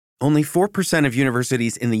Only 4% of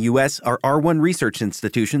universities in the U.S. are R1 research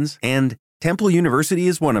institutions, and Temple University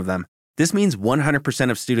is one of them. This means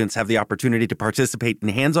 100% of students have the opportunity to participate in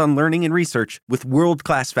hands-on learning and research with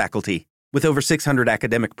world-class faculty. With over 600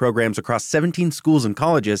 academic programs across 17 schools and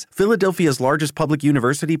colleges, Philadelphia's largest public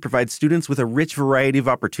university provides students with a rich variety of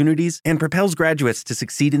opportunities and propels graduates to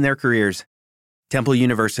succeed in their careers. Temple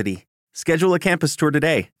University. Schedule a campus tour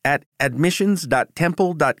today at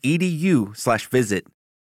admissions.temple.edu/visit.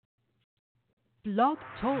 Blog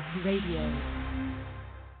Talk Radio.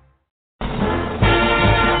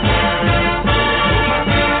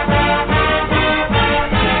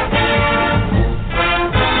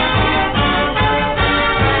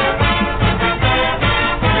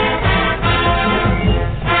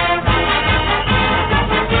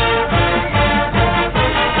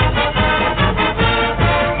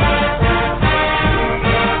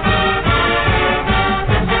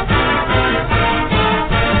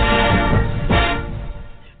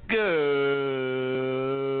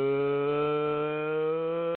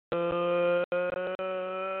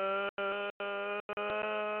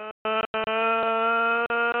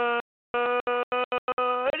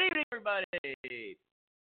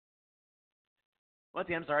 Once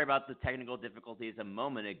again, I'm sorry about the technical difficulties a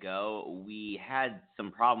moment ago. We had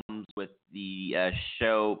some problems with the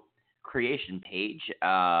show creation page.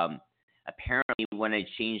 Apparently, when I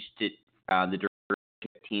changed it, the duration to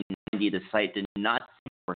 1590, the site did not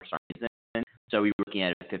sync for some reason. So we were looking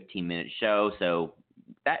at a 15-minute show. So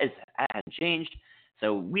that hasn't changed.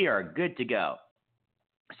 So we are good to go.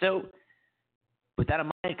 So with that in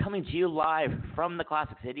mind, coming to you live from the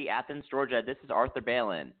Classic City, Athens, Georgia, this is Arthur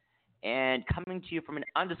Balin. And coming to you from an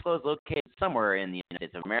undisclosed location somewhere in the United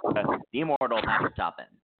States of America, the immortal Patrick Toppin.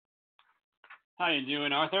 How you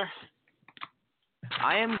doing, Arthur?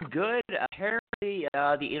 I am good. Apparently,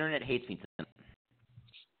 the internet hates me tonight.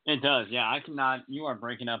 It does, yeah. I cannot. You are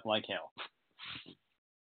breaking up like hell.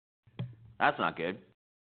 That's not good.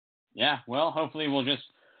 Yeah, well, hopefully we'll just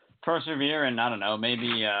persevere, and I don't know,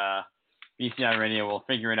 maybe BCI Radio will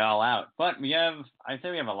figure it all out. But I'd say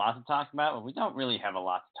we have a lot to talk about, but we don't really have a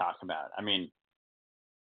lot to talk about. I mean,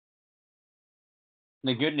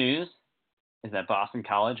 the good news is that Boston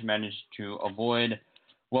College managed to avoid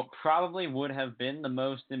what probably would have been the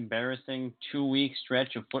most embarrassing 2-week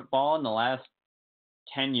stretch of football in the last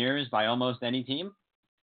 10 years by almost any team.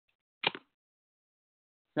 Is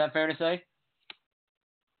that fair to say?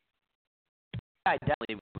 Yeah,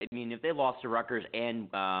 definitely. I mean, if they lost to Rutgers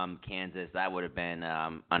and Kansas, that would have been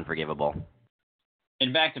unforgivable.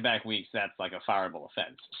 In back-to-back weeks, that's like a fireable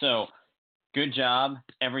offense. So, good job.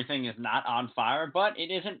 Everything is not on fire, but it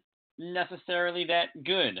isn't necessarily that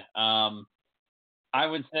good. I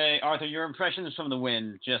would say, Arthur, your impressions from the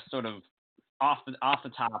win, just sort of off the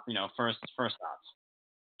top, first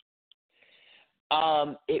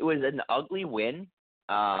thoughts. It was an ugly win,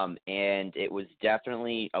 and it was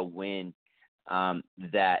definitely a win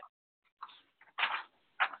that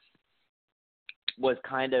was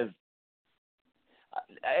kind of,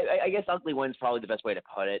 I guess ugly win is probably the best way to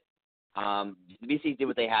put it. The BC did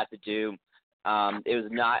what they had to do. It was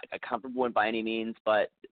not a comfortable win by any means, but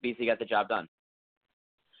BC got the job done.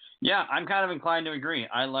 Yeah, I'm kind of inclined to agree.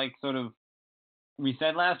 We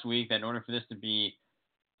said last week that in order for this to be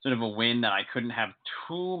sort of a win that I couldn't have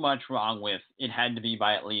too much wrong with, it had to be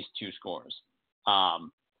by at least 2 scores.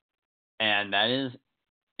 And that is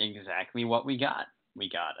exactly what we got. We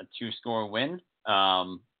got a 2-score win,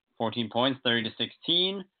 14 points,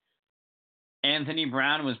 30-16. Anthony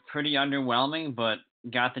Brown was pretty underwhelming, but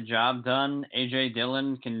got the job done. A.J.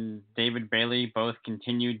 Dillon and David Bailey both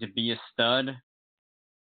continued to be a stud.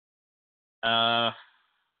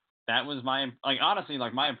 That was my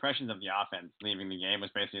impressions of the offense leaving the game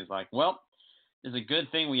was basically well, it's a good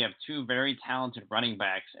thing we have 2 very talented running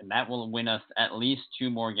backs, and that will win us at least 2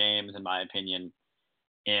 more games, in my opinion,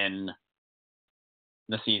 in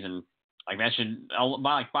the season. That should,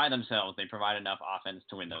 by themselves, they provide enough offense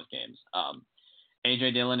to win those games.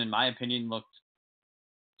 A.J. Dillon, in my opinion, looked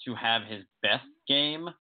to have his best game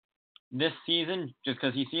this season, just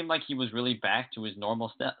because he seemed like he was really back to his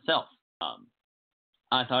normal self.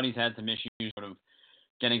 I thought he's had some issues sort of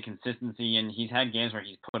getting consistency, and he's had games where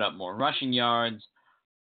he's put up more rushing yards,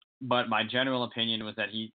 but my general opinion was that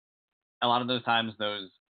a lot of those times,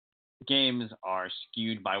 those games are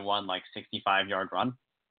skewed by one 65-yard run.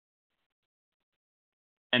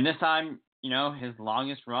 And this time, his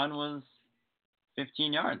longest run was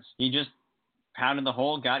 15 yards. He just pounded the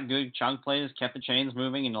hole, got good chunk plays, kept the chains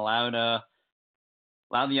moving, and allowed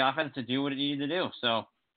the offense to do what it needed to do. So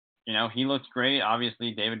he looked great.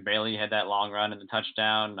 Obviously, David Bailey had that long run and the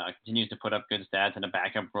touchdown. Continues to put up good stats in a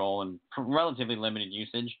backup role and relatively limited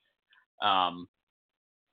usage.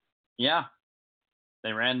 Yeah,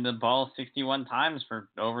 they ran the ball 61 times for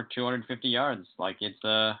over 250 yards. Like, it's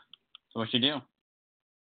what you do.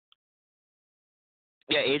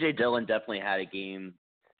 Yeah, A.J. Dillon definitely had a game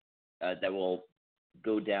that will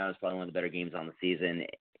go down as probably one of the better games on the season.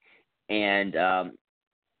 And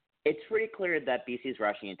it's pretty clear that BC's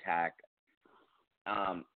rushing attack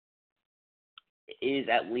is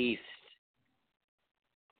at least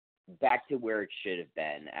back to where it should have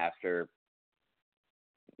been after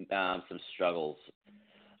some struggles.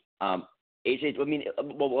 Let me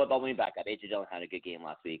back up. A.J. Dillon had a good game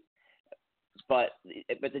last week. But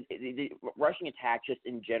the rushing attack just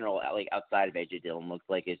in general, like outside of A.J. Dillon, looks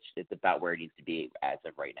like it's about where it needs to be as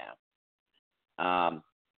of right now.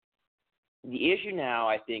 The issue now,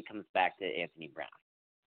 I think, comes back to Anthony Brown.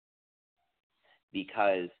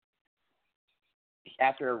 Because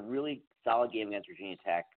after a really solid game against Virginia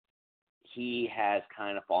Tech, he has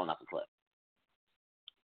kind of fallen off the cliff.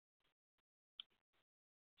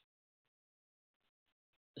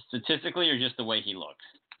 Statistically, or just the way he looks?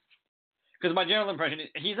 Because my general impression is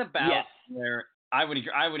he's about where I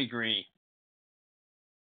would agree.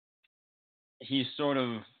 He's sort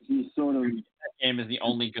of that game is the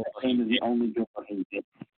only good one he did.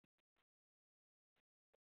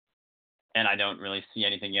 And I don't really see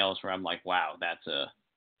anything else where I'm like, wow, that's a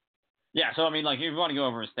So I mean, like, if you want to go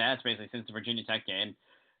over his stats, basically since the Virginia Tech game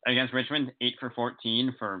against Richmond, 8 for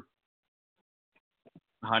 14 for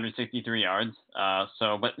 163 yards.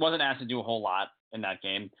 But wasn't asked to do a whole lot in that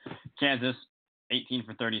game. Kansas, 18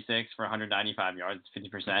 for 36 for 195 yards,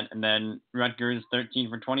 50%. And then Rutgers, 13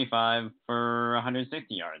 for 25 for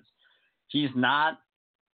 160 yards. He's not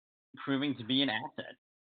proving to be an asset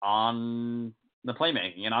on the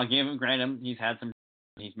playmaking. And I'll give him credit. He's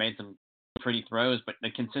made some pretty throws, but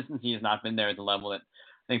the consistency has not been there at the level that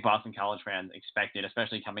I think Boston College fans expected,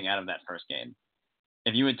 especially coming out of that first game.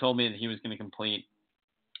 If you had told me that he was going to complete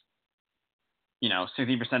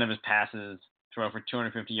 60% of his passes, throw for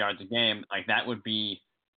 250 yards a game, like that would be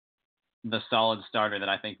the solid starter that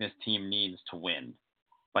I think this team needs to win.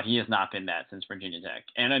 But he has not been that since Virginia Tech.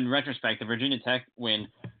 And in retrospect, the Virginia Tech win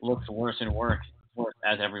looks worse and worse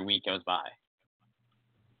as every week goes by.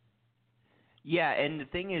 Yeah, and the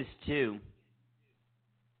thing is, too,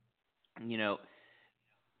 the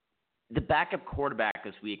backup quarterback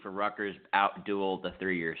this week for Rutgers out-dueled the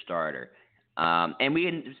 3-year starter. And we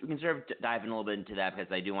can sort of dive in a little bit into that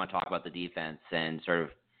because I do want to talk about the defense and sort of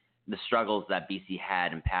the struggles that BC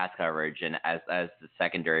had in pass coverage and as the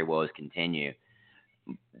secondary woes continue.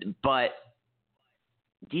 But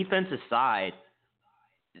defense aside,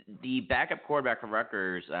 the backup quarterback for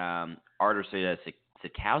Rutgers, Artur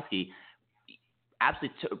Sikowski,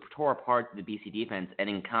 absolutely tore apart the BC defense. And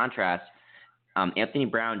in contrast, Anthony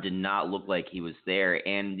Brown did not look like he was there.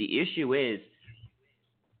 And the issue is,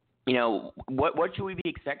 what should we be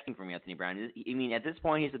expecting from Anthony Brown? I mean, at this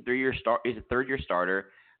point, he's a third-year starter.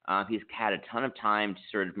 He's had a ton of time to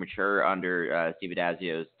sort of mature under Steve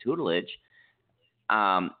Adazio's tutelage,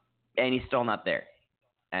 and he's still not there.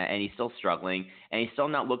 And he's still struggling, and he's still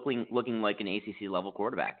not looking like an ACC-level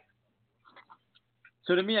quarterback.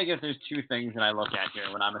 So to me, I guess there's two things that I look at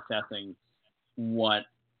here when I'm assessing what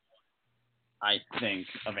I think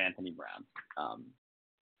of Anthony Brown.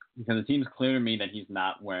 Because it seems clear to me that he's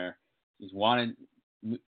not where he's wanted.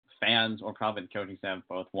 Fans or probably the coaching staff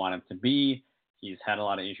both want him to be. He's had a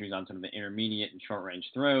lot of issues on some of the intermediate and short-range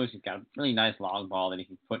throws. He's got a really nice long ball that he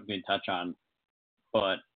can put good touch on.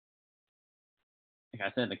 But, like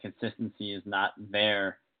I said, the consistency is not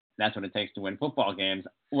there. That's what it takes to win football games.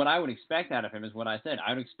 What I would expect out of him is what I said.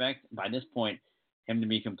 I would expect, by this point, him to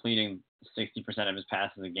be completing 60% of his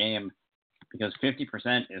passes a game because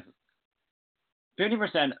 50%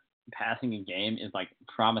 passing a game is like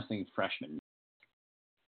promising freshman,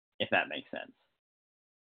 if that makes sense.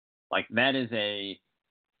 Like that is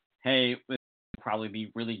hey, we'll probably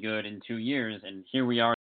be really good in 2 years, and here we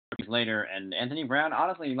are later. And Anthony Brown,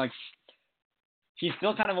 honestly, like he's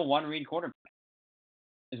still kind of a one-read quarterback,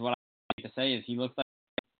 is what I like to say. Is he looks like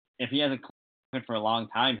if he hasn't clicked for a long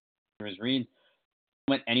time for his reads,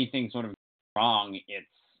 when anything sort of wrong, it's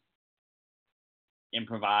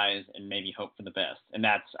improvise and maybe hope for the best. And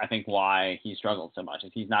that's, I think, why he struggles so much,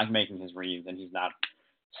 is he's not making his reads and he's not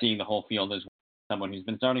seeing the whole field as someone who's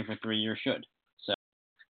been starting for 3 years should. So,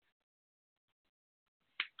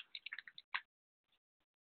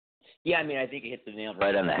 yeah, I mean, I think it hits the nail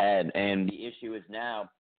right on the head. And the issue is now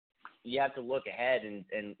you have to look ahead and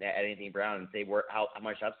at Anthony Brown and say how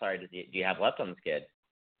much upside do you have left on this kid?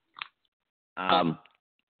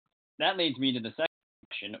 That leads me to the second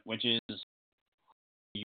question, which is who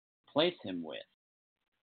you replace him with.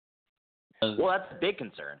 Well, that's a big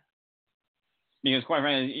concern. Because quite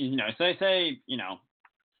frankly, say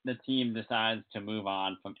the team decides to move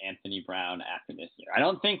on from Anthony Brown after this year. I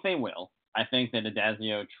don't think they will. I think that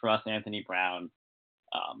Adazio trusts Anthony Brown.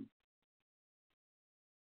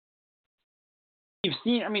 You've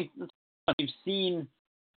seen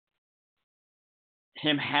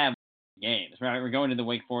him have games, right? We're going to the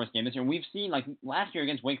Wake Forest game this year. We've seen, like, last year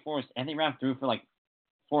against Wake Forest, Anthony Brown threw for like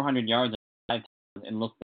 400 yards and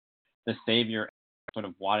looked the savior sort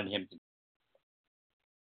of wanted him to.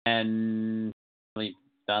 And really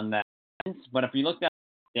done that. But if you look at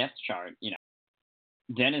the depth chart,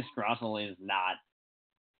 Dennis Grossel is not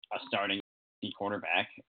a starting quarterback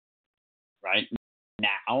right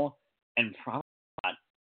now, and probably not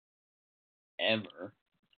ever.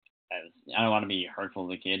 I don't want to be hurtful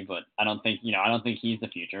to the kid, but I don't think he's the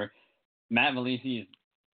future. Matt Valisi is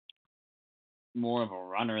more of a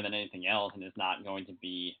runner than anything else, and is not going to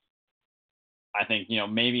be. I think,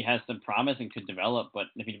 maybe has some promise and could develop, but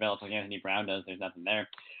if he develops like Anthony Brown does, there's nothing there.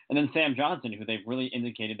 And then Sam Johnson, who they've really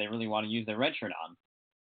indicated they really want to use their red shirt on,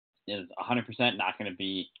 is 100% not going to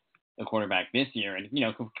be the quarterback this year, and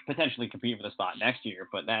could potentially compete for the spot next year,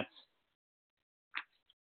 but that's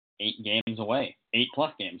 8+ games away.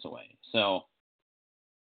 So,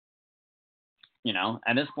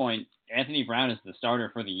 at this point, Anthony Brown is the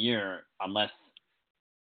starter for the year unless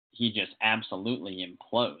he just absolutely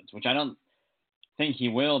implodes, which I don't think he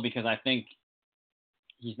will, because I think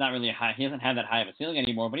he's not really high. He doesn't have that high of a ceiling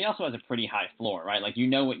anymore, but he also has a pretty high floor, right? Like,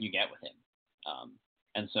 what you get with him.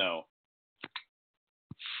 And so,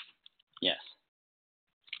 yes.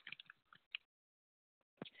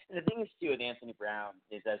 And the thing is, too, with Anthony Brown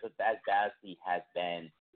is as bad as he has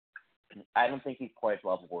been, I don't think he's quite as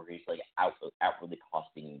level where he's, like, outwardly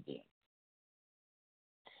costing you the game.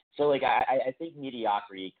 So, like, I think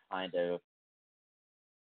mediocrity kind of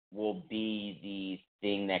will be the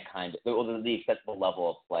thing that the acceptable level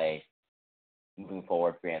of play moving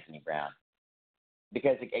forward for Anthony Brown.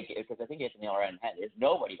 Because I think Anthony already had, there's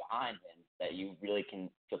nobody behind him that you really can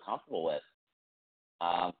feel comfortable with.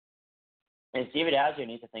 And Steve Adazio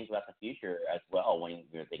needs to think about the future as well when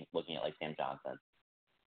you're looking at, like, Sam Johnson.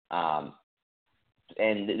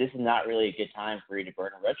 And this is not really a good time for you to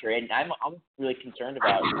burn a red shirt. And I'm really concerned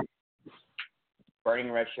about burning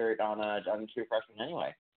a red shirt on a true freshman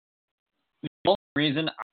anyway. The only reason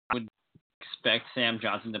I would expect Sam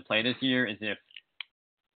Johnson to play this year is if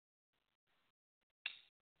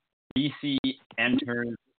BC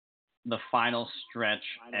enters the final stretch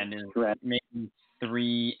and is making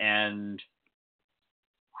 3 and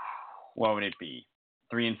what would it be?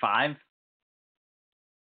 3 and 5?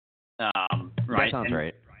 Right. That sounds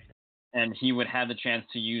right. And he would have the chance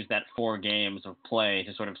to use that 4 games of play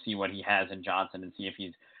to sort of see what he has in Johnson and see if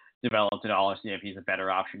he's developed at all or see if he's a better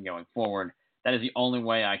option going forward. That is the only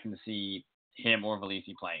way I can see him or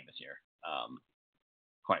Valisi playing this year,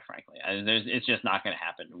 quite frankly. It's just not going to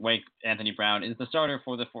happen. Anthony Brown is the starter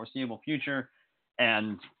for the foreseeable future,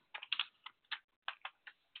 and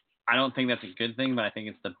I don't think that's a good thing, but I think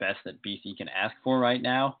it's the best that BC can ask for right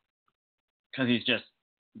now because he's just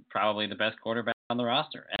probably the best quarterback on the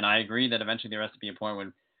roster. And I agree that eventually there has to be a point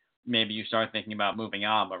when maybe you start thinking about moving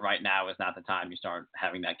on, but right now is not the time you start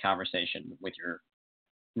having that conversation with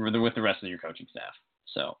the rest of your coaching staff.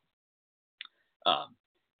 So,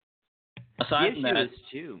 aside from that, is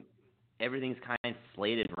too, everything's kind of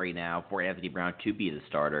slated right now for Anthony Brown to be the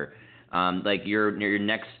starter. Like your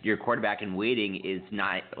quarterback in waiting is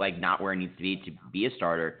not where it needs to be a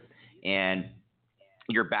starter, and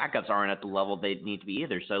your backups aren't at the level they need to be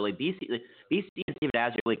either. So like BC and Steve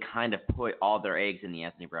Adazio really kind of put all their eggs in the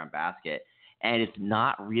Anthony Brown basket, and it's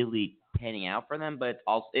not really panning out for them. But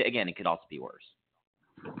also, again, it could also be worse.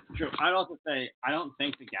 True. I'd also say I don't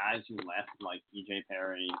think the guys who left, like EJ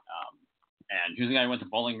Perry, and who's the guy who went to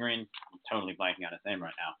Bowling Green? I'm totally blanking on his name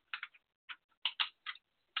right now.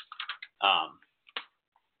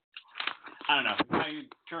 I don't know.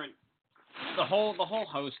 The whole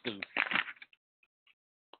host of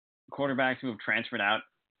quarterbacks who have transferred out,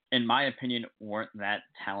 in my opinion, weren't that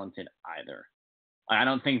talented either. I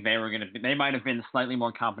don't think they were going to be. They might have been slightly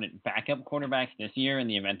more competent backup quarterbacks this year in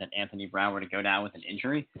the event that Anthony Brown were to go down with an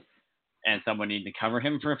injury and someone needed to cover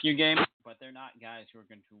him for a few games. But they're not guys who are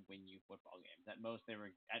going to win you football games. At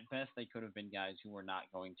best, they could have been guys who were not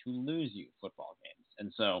going to lose you football games.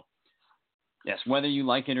 And so, yes, whether you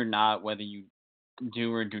like it or not, whether you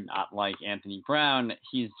do or do not like Anthony Brown,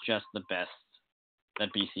 he's just the best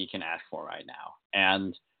that BC can ask for right now.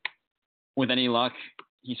 And with any luck,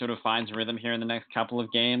 he sort of finds rhythm here in the next couple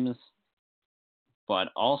of games. But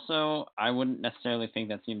also, I wouldn't necessarily think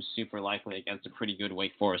that seems super likely against a pretty good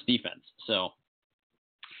Wake Forest defense. So,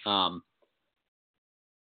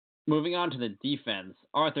 moving on to the defense.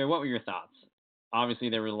 Arthur, what were your thoughts? Obviously,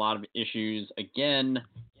 there were a lot of issues. Again,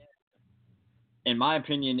 in my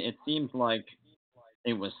opinion, it seems like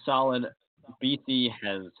it was solid. BC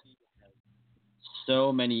has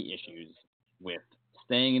so many issues with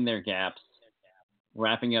staying in their gaps,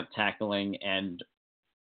 wrapping up tackling, and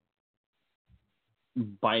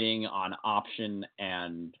biting on option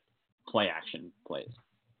and play action plays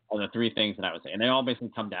are the three things that I would say. And they all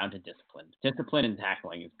basically come down to discipline. Discipline and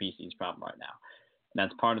tackling is BC's problem right now. And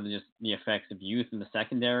that's part of just the effects of youth in the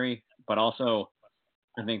secondary. But also,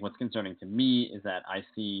 I think what's concerning to me is that I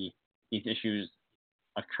see these issues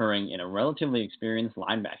occurring in a relatively experienced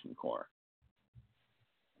linebacking core.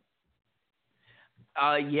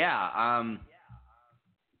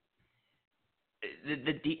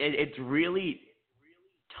 It's really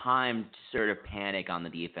time to sort of panic on the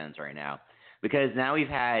defense right now, because now we've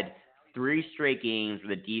had 3 straight games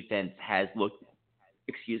where the defense has looked,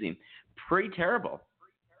 pretty terrible.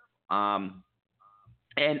 And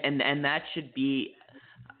that should be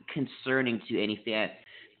concerning to any fan.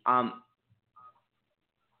 I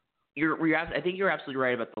think you're absolutely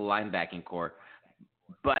right about the linebacking core,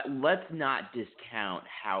 but let's not discount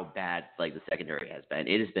how bad the secondary has been.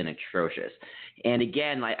 It has been atrocious. And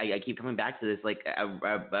again, I keep coming back to this.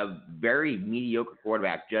 A very mediocre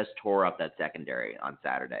quarterback just tore up that secondary on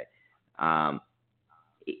Saturday.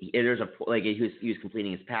 He was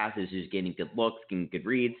completing his passes, he was getting good looks, getting good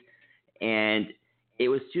reads, and it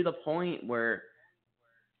was to the point where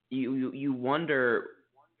you wonder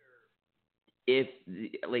if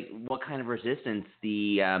what kind of resistance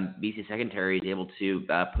the BC secondary is able to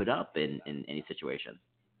put up in any situation.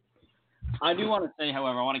 I do want to say,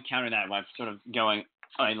 however, I want to counter that by sort of going,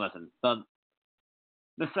 all right, listen,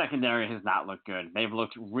 the secondary has not looked good. They've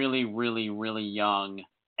looked really, really, really young,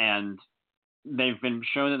 and they've been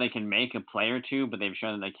shown that they can make a play or two, but they've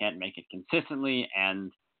shown that they can't make it consistently,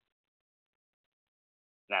 and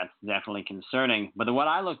that's definitely concerning. But what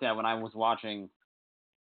I looked at when I was watching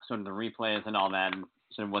sort of the replays and all that, and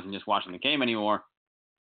sort of wasn't just watching the game anymore,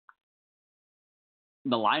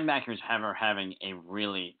 the linebackers are having a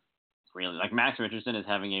really, really, Max Richardson is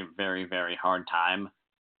having a very, very hard time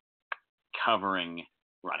covering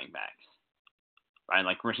running backs, right?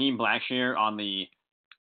 Raheem Blackshear on the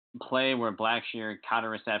play where Blackshear caught a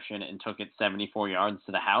reception and took it 74 yards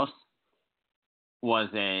to the house was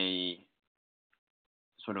a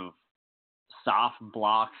sort of soft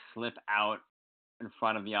block, slip out in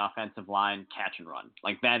front of the offensive line, catch and run.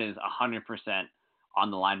 That is 100%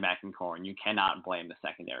 on the linebacking core, and you cannot blame the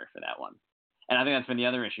secondary for that one. And I think that's been the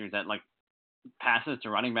other issue, is that passes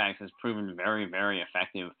to running backs has proven very, very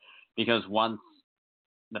effective, because once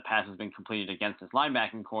the pass has been completed against this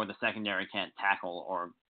linebacking core, the secondary can't tackle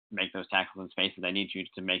or make those tackles in space that they need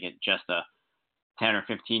to make it just a 10 or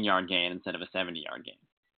 15 yard gain instead of a 70-yard gain.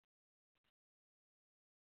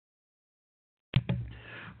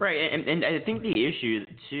 Right, and I think the issue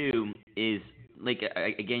too is again,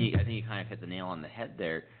 I think you kind of hit the nail on the head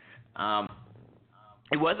there.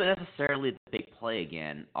 It wasn't necessarily the big play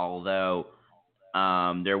again, although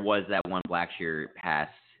there was that one Blackshear pass.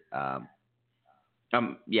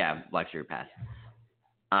 Blackshear pass.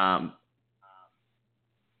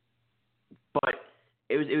 But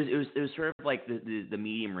it was sort of like the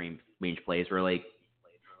medium range plays where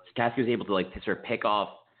Statsky was able to sort of pick off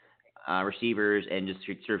receivers and just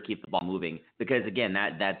sort of keep the ball moving, because again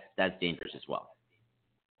that's dangerous as well.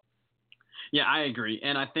 Yeah, I agree,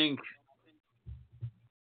 and I think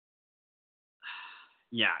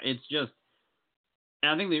it's just,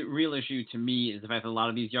 and I think the real issue to me is the fact that a lot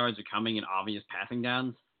of these yards are coming in obvious passing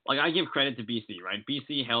downs. I give credit to BC, right?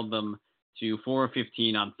 BC held them to 4 of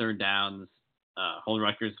 15 on third downs. Hold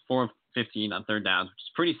Rutgers 4 of 15 on third downs, which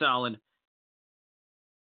is pretty solid.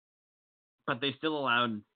 But they still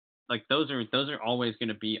allowed, those are always going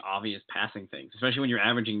to be obvious passing things, especially when you're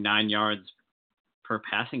averaging 9 yards per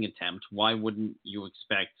passing attempt. Why wouldn't you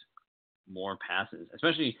expect more passes?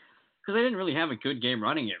 Especially because they didn't really have a good game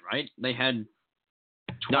running it, right? They had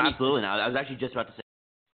 20. No, absolutely not. I was actually just about to say.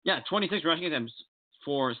 Yeah, 26 rushing attempts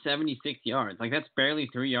for 76 yards. That's barely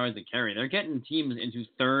 3 yards a carry. They're getting teams into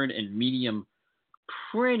third and medium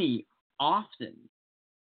pretty often.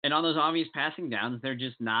 And on those obvious passing downs, they're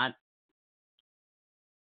just not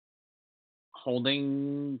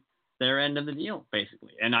holding their end of the deal,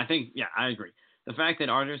 basically. And I think, I agree. The fact that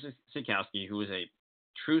Artur Sikowski, who is a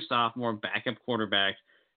true sophomore backup quarterback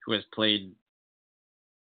who has played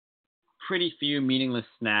pretty few meaningless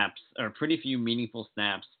snaps, or pretty few meaningful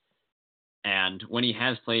snaps, and when he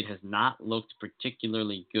has played, has not looked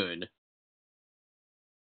particularly good.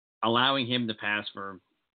 Allowing him to pass for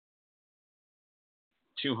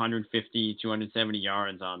 250, 270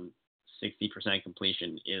 yards on 60%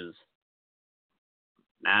 completion is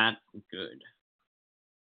not good.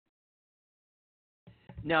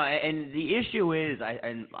 No, and the issue is,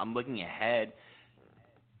 I'm looking ahead.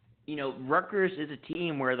 Rutgers is a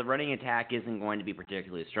team where the running attack isn't going to be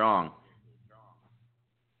particularly strong.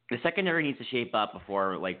 The secondary needs to shape up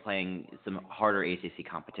before playing some harder ACC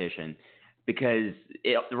competition, because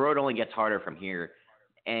the road only gets harder from here,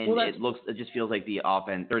 and it just feels like the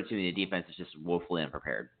offense, or excuse me, the defense is just woefully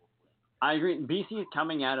unprepared. I agree. BC is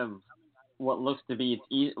coming out of what looks to be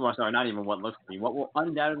not even what looks to be, what will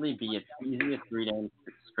undoubtedly be its easiest 3-day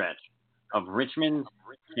stretch of Richmond,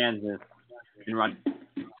 Kansas, and Rutgers,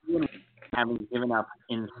 having given up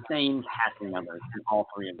insane passing numbers in all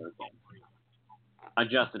three of those games.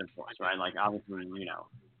 Adjusted, of course, right? Obviously,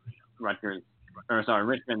 Richmond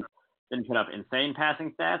didn't put up insane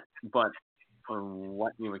passing stats, but for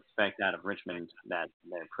what you expect out of Richmond, that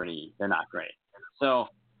they're not great. So,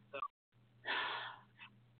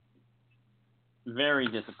 very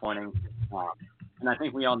disappointing. And I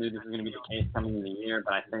think we all knew this was going to be the case coming into the year,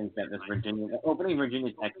 but I think that this opening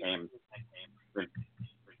Virginia Tech game with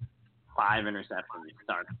 5 interceptions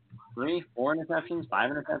starts. 3, 4 interceptions,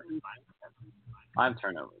 5 interceptions, 5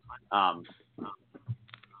 turnovers.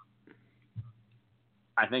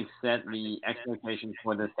 I think set the expectations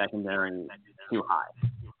for the secondary too high.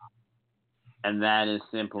 And that is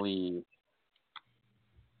simply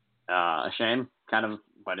a shame, kind of,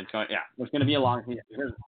 but it's going to be a long season.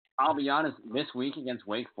 Because I'll be honest, this week against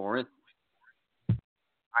Wake Forest,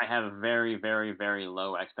 I have very, very, very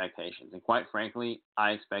low expectations. And quite frankly,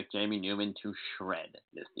 I expect Jamie Newman to shred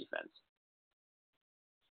this defense.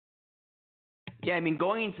 Yeah,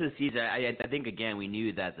 going into the season, I think, again, we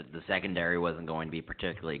knew that the secondary wasn't going to be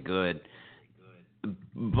particularly good.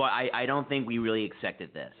 But I don't think we really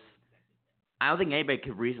expected this. I don't think anybody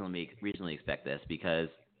could reasonably expect this, because,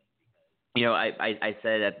 I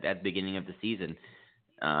said at the beginning of the season,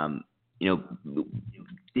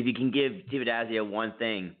 if you can give Dividazio one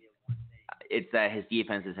thing, it's that his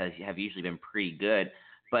defenses have usually been pretty good.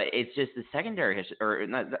 But it's just the secondary,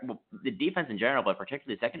 the defense in general, but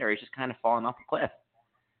particularly the secondary, is just kind of falling off the cliff.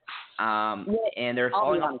 And they're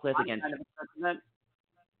falling off the cliff against.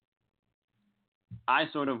 I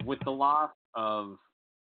sort of, with the loss of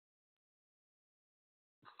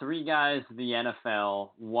 3 guys to the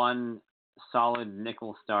NFL, 1 solid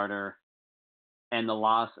nickel starter, and the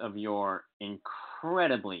loss of your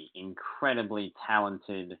incredibly, incredibly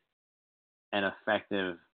talented and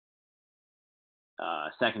effective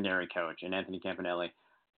secondary coach in Anthony Campanelli.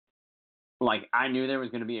 I knew there was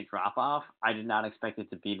going to be a drop-off. I did not expect it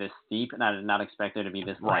to be this steep, and I did not expect there to be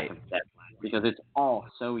this lack of depth, because it's all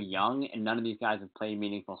so young, and none of these guys have played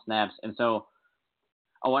meaningful snaps. And so,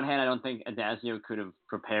 on one hand, I don't think Adazio could have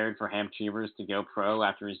prepared for Ham Cheevers to go pro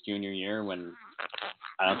after his junior year, when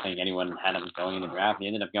I don't think anyone had him going in the draft. He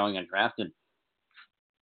ended up going undrafted.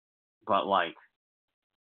 But,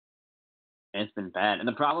 it's been bad. And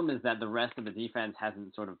the problem is that the rest of the defense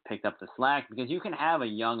hasn't sort of picked up the slack, because you can have a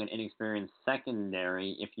young and inexperienced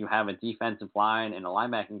secondary if you have a defensive line and a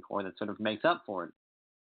linebacking core that sort of makes up for it.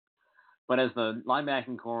 But as the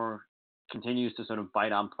linebacking core continues to sort of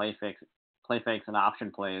bite on play fakes and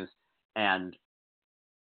option plays, and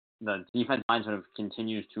the defensive line sort of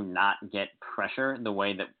continues to not get pressure the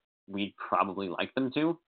way that we'd probably like them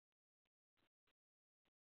to,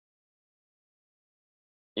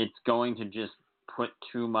 it's going to just put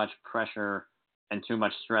too much pressure and too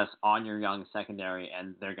much stress on your young secondary,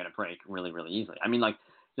 and they're going to break really, really easily.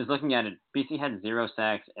 Just looking at it, BC had 0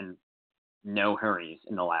 sacks and no hurries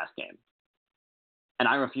in the last game. And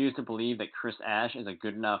I refuse to believe that Chris Ash is a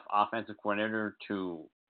good enough offensive coordinator to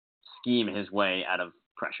scheme his way out of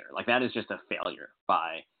pressure. That is just a failure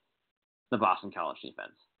by the Boston College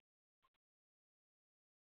defense.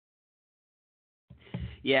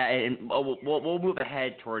 Yeah, and we'll move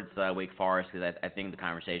ahead towards Wake Forest, because I think the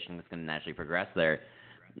conversation is going to naturally progress there.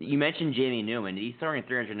 You mentioned Jamie Newman. He's throwing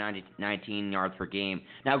 319 yards per game.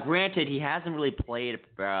 Now, granted, he hasn't really played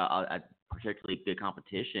a particularly good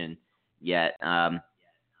competition yet.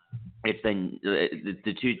 It's been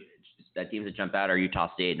the 2 teams that jump out are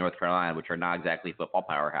Utah State and North Carolina, which are not exactly football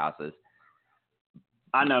powerhouses.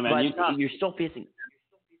 I know, man. But you're still facing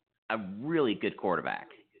a really good quarterback.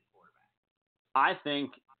 I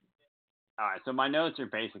think, all right, so my notes are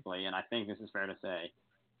basically, and I think this is fair to say,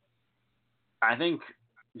 I think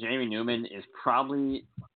Jamie Newman is probably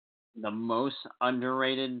the most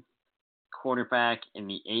underrated quarterback in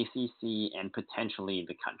the ACC and potentially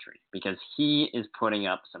the country because he is putting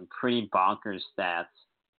up some pretty bonkers stats.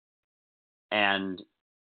 And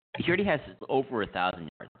he already has over 1,000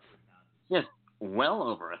 yards. He has well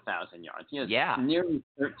over 1,000 yards. He has Yeah. nearly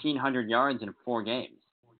 1,300 yards in 4 games.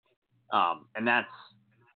 And that's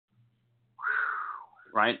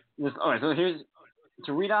right. So here's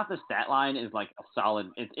to read off the stat line is like a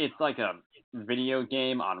solid. It's like a video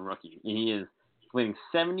game on rookie. He is completing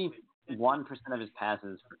 71% of his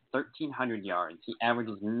passes for 1,300 yards. He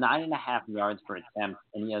averages 9.5 yards per attempt,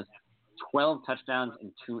 and he has 12 touchdowns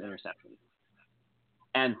and 2 interceptions.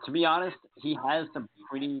 And to be honest, he has some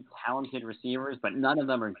pretty talented receivers, but none of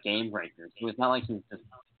them are game breakers. So it's not like he's just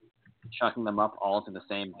chucking them up all to the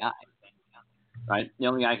same guy, right? The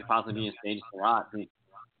only guy could possibly be is Sage Surratt, who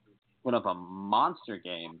put up a monster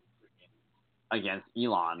game against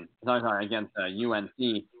against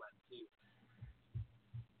UNC,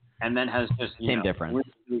 and then has just Same difference.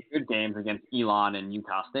 really good games against Elon and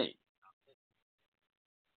Utah State.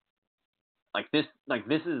 This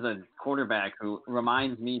is a quarterback who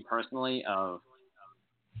reminds me personally of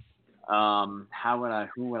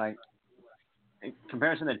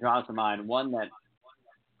comparison that draws to mind, one that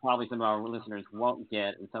probably some of our listeners won't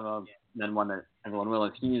get, and then one that everyone will,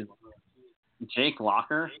 is he's Jake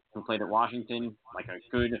Locker, who played at Washington, like a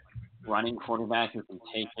good running quarterback who can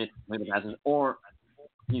take hits, play the passes, or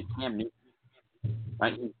he's Cam Newton,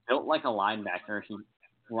 right? He's built like a linebacker. He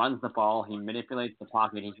runs the ball. He manipulates the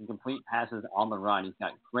pocket. He can complete passes on the run. He's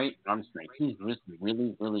got great arm strength. He's just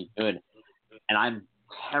really, really good. And I'm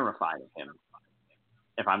terrified of him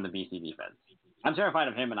if I'm the BC defense. I'm terrified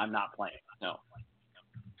of him, and I'm not playing. No.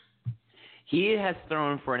 He has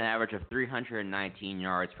thrown for an average of 319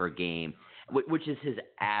 yards per game, which is his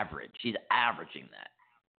average. He's averaging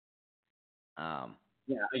that.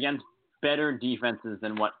 Against better defenses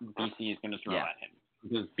than what BC is going to throw at him.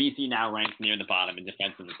 Because BC now ranks near the bottom in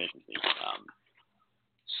defensive efficiency.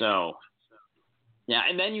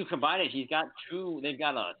 And then you combine it. They've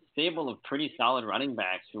got a stable of pretty solid running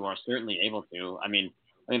backs who are certainly able to. I mean,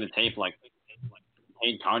 look at the tape, like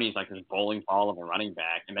Tate Carney's like this bowling ball of a running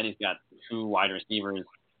back, and then he's got 2 wide receivers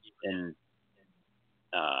in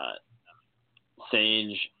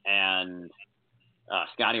Sage and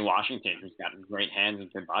Scotty Washington, who's got great hands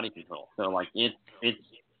and good body control. So it's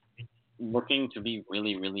looking to be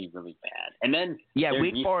really, really, really bad. And then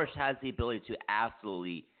Wake Forest has the ability to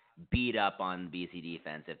absolutely beat up on BC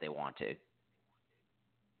defense if they want to.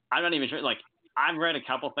 I'm not even sure. I've read a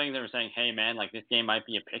couple things that were saying, "Hey, man, this game might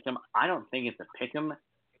be a pick'em." I don't think it's a pick'em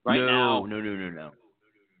now. No.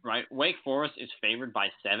 Right, Wake Forest is favored by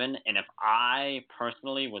 7, and if I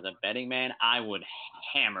personally was a betting man, I would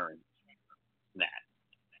hammer that.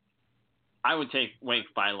 I would take Wake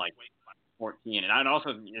by 14, and I'd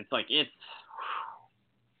also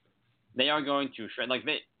they are going to shred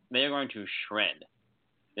they are going to shred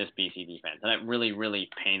this BC defense, and it really, really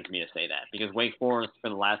pains me to say that because Wake Forest for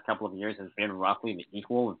the last couple of years has been roughly the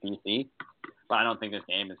equal with BC, but I don't think this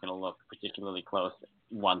game is going to look particularly close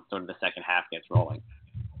once sort of the second half gets rolling.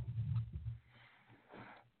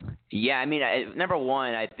 Yeah, I mean, number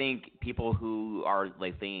one, I think people who are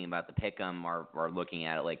thinking about the pick'em are looking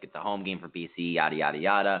at it it's a home game for BC, yada yada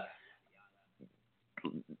yada.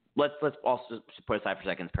 Let's also put aside for a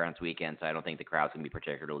second Parents' Weekend, so I don't think the crowd's gonna be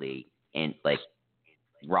particularly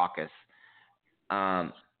raucous.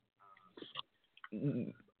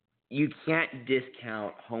 You can't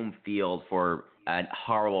discount home field for a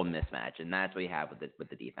horrible mismatch, and that's what you have with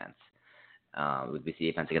the defense. With BC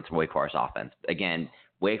defense against Wake Forest offense. Again,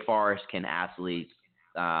 Wake Forest can absolutely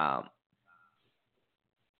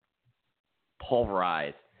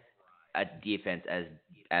pulverize a defense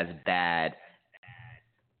as bad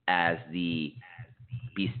as the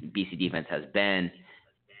BC defense has been.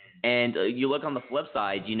 And you look on the flip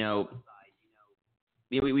side,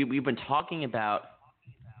 we've been talking about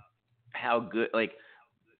how good,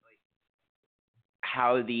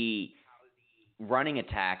 how the running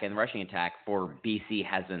attack and rushing attack for BC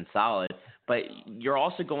has been solid, but you're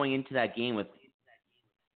also going into that game with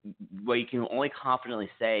what you can only confidently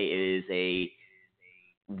say is a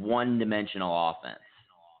one-dimensional offense.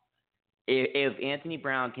 If Anthony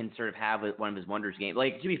Brown can sort of have one of his wonders games,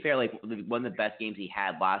 to be fair, one of the best games he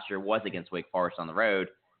had last year was against Wake Forest on the road,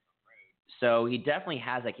 so he definitely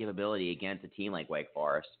has that capability against a team like Wake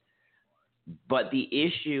Forest. But the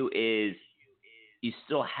issue is you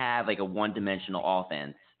still have a one-dimensional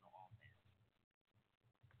offense,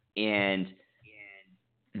 and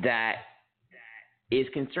that is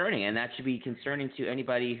concerning, and that should be concerning to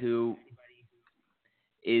anybody who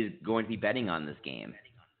is going to be betting on this game.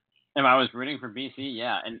 If I was rooting for BC,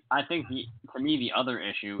 yeah. And I think to me the other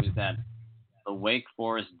issue is that the Wake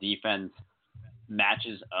Forest defense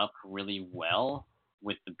matches up really well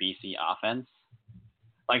with the BC offense.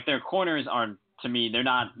 Like their corners are, to me,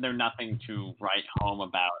 they're nothing to write home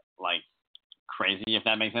about, like crazy, if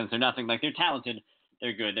that makes sense. They're nothing, like they're talented,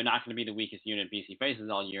 they're good. They're not going to be the weakest unit BC faces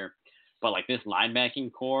all year. But like this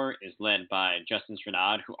linebacking core is led by Justin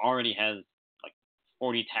Stranad, who already has like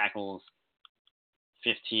 40 tackles,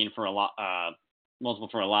 15 for a lot, multiple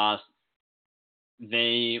for a loss.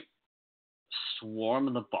 They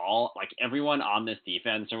swarm the ball. Like everyone on this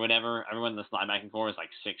defense or whatever, everyone in this linebacking core is like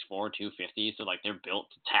 6'4", 250. So like they're built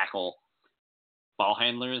to tackle ball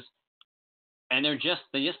handlers, and they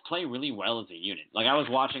just play really well as a unit. Like I was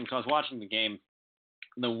watching the game,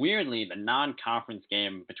 the non-conference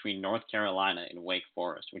game between North Carolina and Wake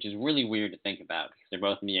Forest, which is really weird to think about because they're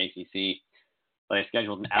both in the ACC. But they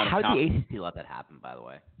scheduled an out of How did the ACC let that happen, by the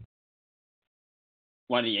way?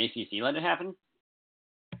 Why did the ACC let it happen?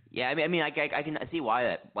 Yeah, I mean, I can see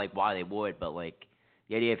why they would, but like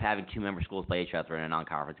the idea of having two member schools play each other in a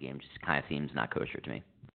non-conference game just kind of seems not kosher to me.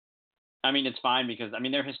 I mean, it's fine because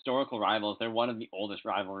they're historical rivals. They're one of the oldest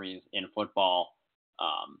rivalries in football.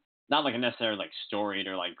 Not like a necessarily like storied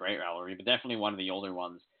or like great rivalry, but definitely one of the older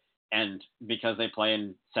ones. And because they play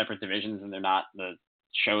in separate divisions and they're not the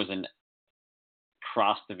chosen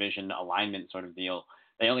cross-division alignment sort of deal,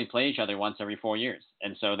 they only play each other once every 4 years.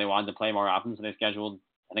 And so they wanted to play more often, so they scheduled,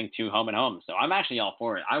 I think, 2 home and home. So I'm actually all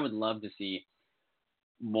for it. I would love to see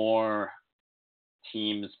more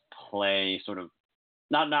teams play sort of,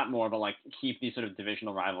 not more, but like keep these sort of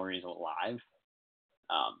divisional rivalries alive.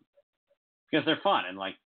 Because they're fun and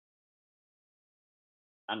like,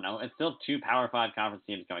 I don't know, it's still 2 Power 5 conference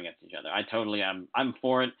teams going against each other. I totally am. I'm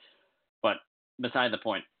for it, but beside the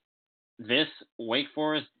point, this Wake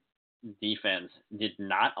Forest defense did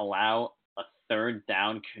not allow a third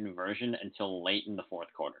down conversion until late in the fourth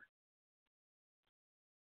quarter.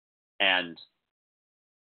 And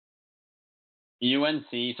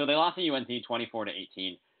UNC, so they lost to UNC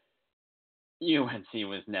 24-18. UNC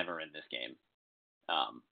was never in this game.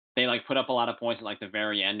 They like put up a lot of points at like the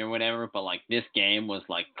very end or whatever, but like this game was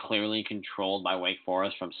like clearly controlled by Wake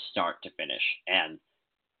Forest from start to finish. And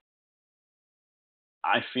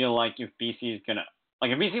I feel like if BC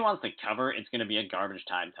wants to cover, it's gonna be a garbage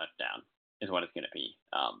time touchdown, is what it's gonna be.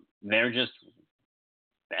 They're just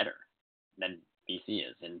better than BC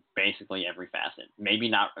is in basically every facet. Maybe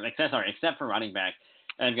not, except for running back.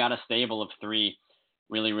 And they've got a stable of 3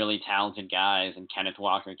 really, really talented guys, and Kenneth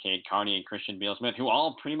Walker, Cade Carney, and Christian Beal-Smith, who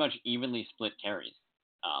all pretty much evenly split carries.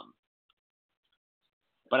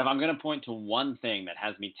 But if I'm going to point to one thing that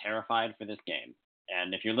has me terrified for this game,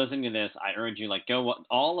 and if you're listening to this, I urge you,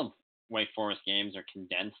 all of Wake Forest games are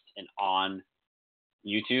condensed and on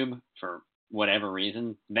YouTube for whatever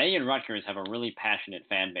reason. They and Rutgers have a really passionate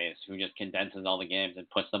fan base who just condenses all the games and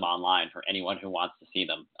puts them online for anyone who wants to see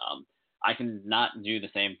them. I cannot do the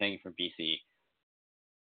same thing for BC.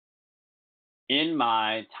 In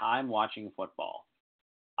my time watching football,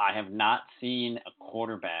 I have not seen a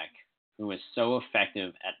quarterback who is so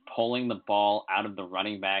effective at pulling the ball out of the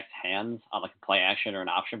running back's hands on like a play action or an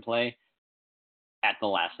option play at the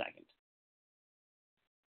last second.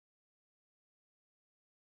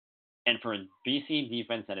 And for a BC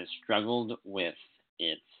defense that has struggled with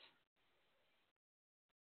its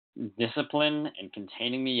discipline and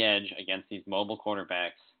containing the edge against these mobile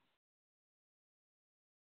quarterbacks,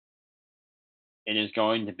 it is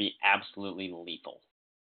going to be absolutely lethal.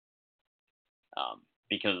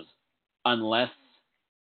 Because unless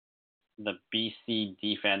the BC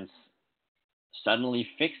defense suddenly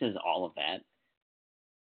fixes all of that,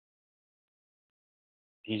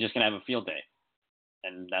 he's just going to have a field day.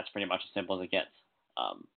 And that's pretty much as simple as it gets.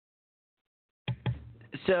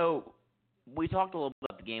 So we talked a little bit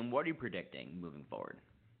about the game. What are you predicting moving forward?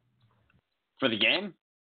 For the game?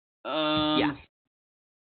 Yeah.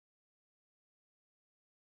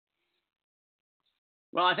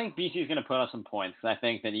 Well, I think BC is going to put up some points. I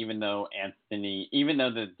think that even though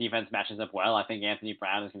the defense matches up well, I think Anthony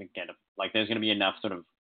Brown is going to there's going to be enough sort of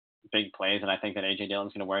big plays, and I think that A.J.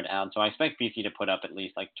 Dillon's going to wear it down. So I expect BC to put up at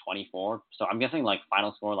least like 24. So I'm guessing like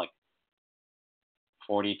final score like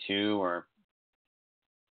 42 or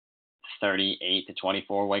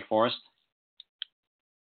 38-24 Wake Forest.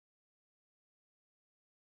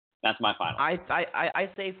 That's my final. I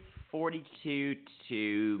say 42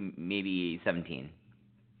 to maybe 17.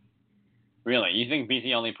 Really? You think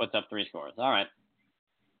BC only puts up 3 scores? All right.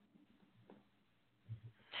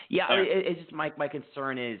 Yeah, it's just my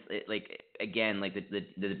concern is the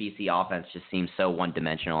BC offense just seems so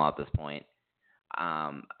one-dimensional at this point.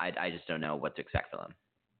 I just don't know what to expect from them.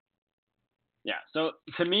 Yeah, so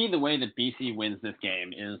to me, the way that BC wins this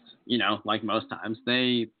game is, like most times,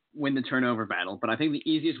 they win the turnover battle. But I think the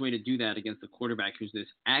easiest way to do that against a quarterback who's this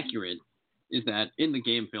accurate is that in the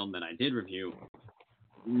game film that I did review,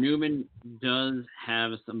 Newman does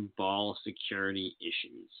have some ball security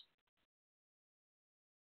issues.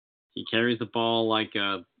 He carries the ball like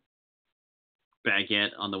a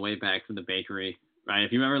baguette on the way back from the bakery, right?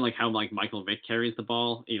 If you remember how Michael Vick carries the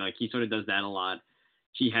ball, he sort of does that a lot.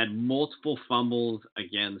 He had multiple fumbles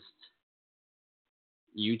against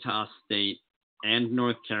Utah State and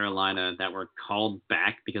North Carolina that were called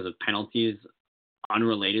back because of penalties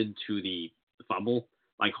unrelated to the fumble,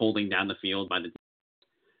 like holding down the field by the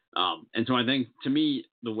and so I think, to me,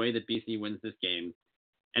 the way that BC wins this game,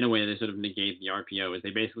 in a way they sort of negate the RPO, is they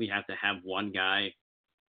basically have to have one guy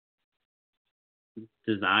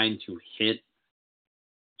designed to hit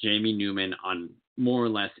Jamie Newman on more or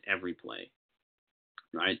less every play.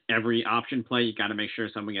 Right? Every option play, you got to make sure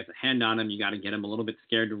someone gets a hand on him. You got to get him a little bit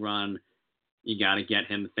scared to run. You got to get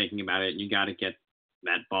him thinking about it. You got to get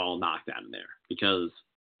that ball knocked out of there. Because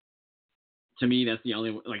to me, that's the only,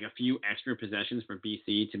 a few extra possessions for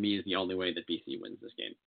BC, to me, is the only way that BC wins this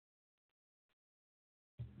game.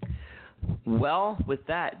 Well, with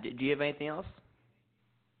that, do you have anything else?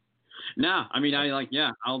 No,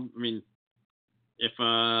 if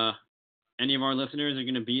any of our listeners are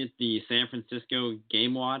going to be at the San Francisco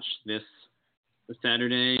Game Watch this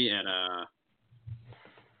Saturday at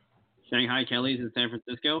Shanghai Kelly's in San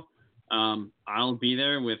Francisco, I'll be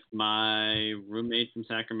there with my roommate from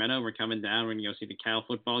Sacramento. We're coming down. We're going to go see the Cal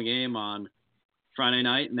football game on Friday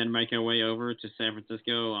night and then make our way over to San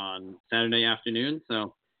Francisco on Saturday afternoon.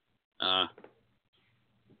 So,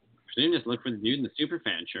 just look for the dude in the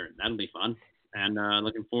Superfan shirt. That'll be fun. And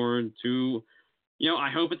looking forward to,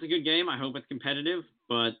 I hope it's a good game. I hope it's competitive,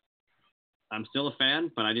 but I'm still a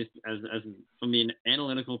fan. But I just, as from the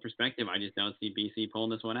analytical perspective, I just don't see BC pulling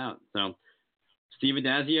this one out. So, Steve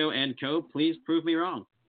Adazio and co, please prove me wrong.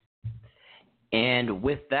 And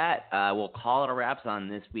with that, we'll call it a wraps on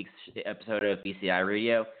this week's episode of BCI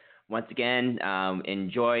Radio. Once again,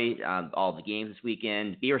 enjoy all the games this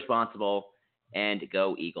weekend. Be responsible, and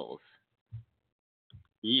go Eagles.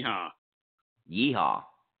 Yeehaw. Yeehaw.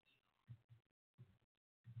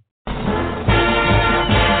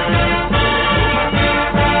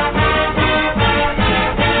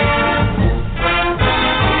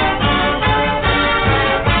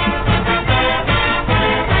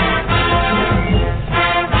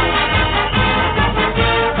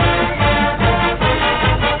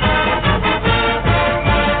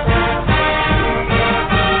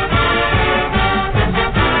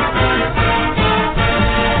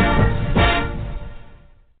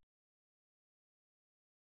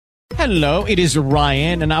 Hello, it is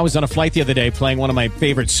Ryan, and I was on a flight the other day playing one of my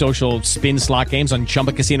favorite social spin slot games on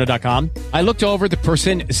ChumbaCasino.com. I looked over at the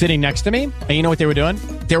person sitting next to me, and you know what they were doing?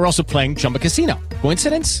 They were also playing Chumba Casino.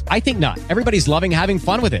 Coincidence? I think not. Everybody's loving having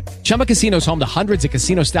fun with it. Chumba Casino is home to hundreds of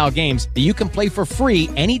casino-style games that you can play for free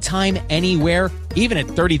anytime, anywhere, even at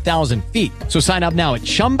 30,000 feet. So sign up now at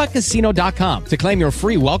ChumbaCasino.com to claim your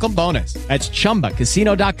free welcome bonus. That's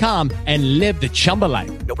ChumbaCasino.com and live the Chumba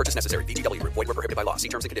life. No purchase necessary. VGW. Void where prohibited by law. See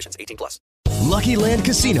terms and conditions. 18+. Lucky Land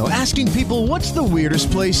Casino, asking people, what's the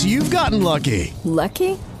weirdest place you've gotten lucky?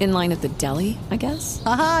 Lucky? In line at the deli, I guess?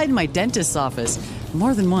 Aha, in my dentist's office.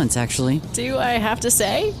 More than once, actually. Do I have to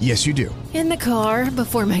say? Yes, you do. In the car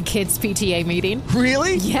before my kids' PTA meeting.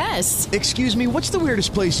 Really? Yes. Excuse me, what's the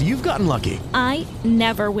weirdest place you've gotten lucky? I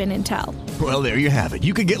never win and tell. Well, there you have it.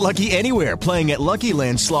 You can get lucky anywhere, playing at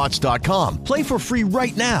LuckyLandSlots.com. Play for free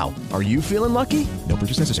right now. Are you feeling lucky? No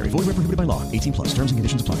purchase necessary. Void where prohibited by law. 18+. Terms and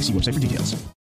conditions apply. See website for details.